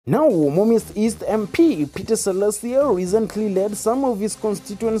Now, Mumias East MP Peter Salasya recently led some of his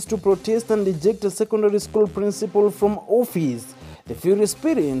constituents to protest and eject a secondary school principal from office. The furious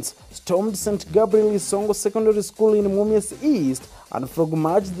parents stormed St. Gabriel Isongo Secondary School in Mumias East and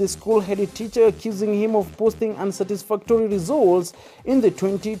frog-marched the school head teacher, accusing him of posting unsatisfactory results in the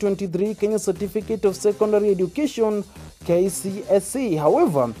 2023 Kenya Certificate of Secondary Education (KCSE).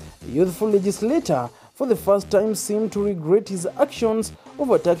 However, the youthful legislator for the first time seemed to regret his actions of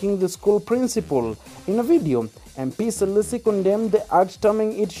attacking the school principal. In a video, MP Salasya condemned the act,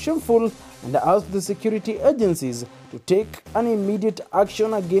 terming it shameful, and asked the security agencies to take an immediate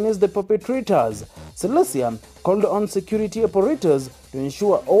action against the perpetrators. Salasya called on security apparatus to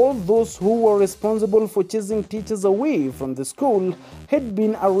ensure all those who were responsible for chasing teachers away from the school had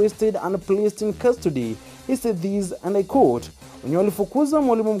been arrested and placed in custody. He said this, and I quote, "Wenye walifukuza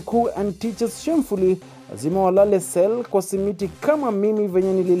mwalimu mkuu and teachers shamefully lazima walale cell kwa simiti kama mimi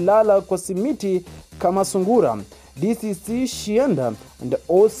venye nililala kwa simiti kama sungura. DCC Shianda and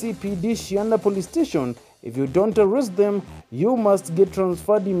OCPD Shianda Police Station, if you don't arrest them, you must get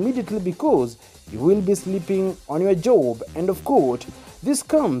transferred immediately because you will be sleeping on your job." End of quote. This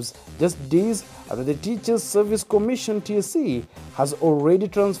comes just days after the Teachers Service Commission (TSC) has already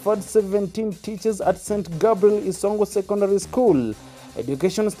transferred 17 teachers at St. Gabriel Isongo Secondary School.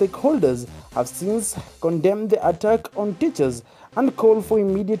 Education stakeholders have since condemned the attack on teachers and called for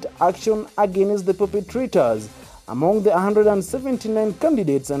immediate action against the perpetrators. Among the 179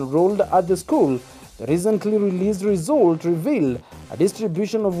 candidates enrolled at the school, the recently released result revealed a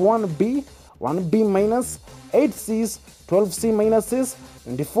distribution of 1B, 1B minus, 8 Cs, 12 C minuses,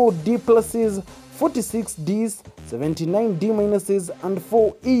 24 D pluses, 46 Ds, 79 D minuses, and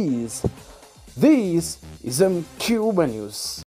 4 Es. This is MCuba News.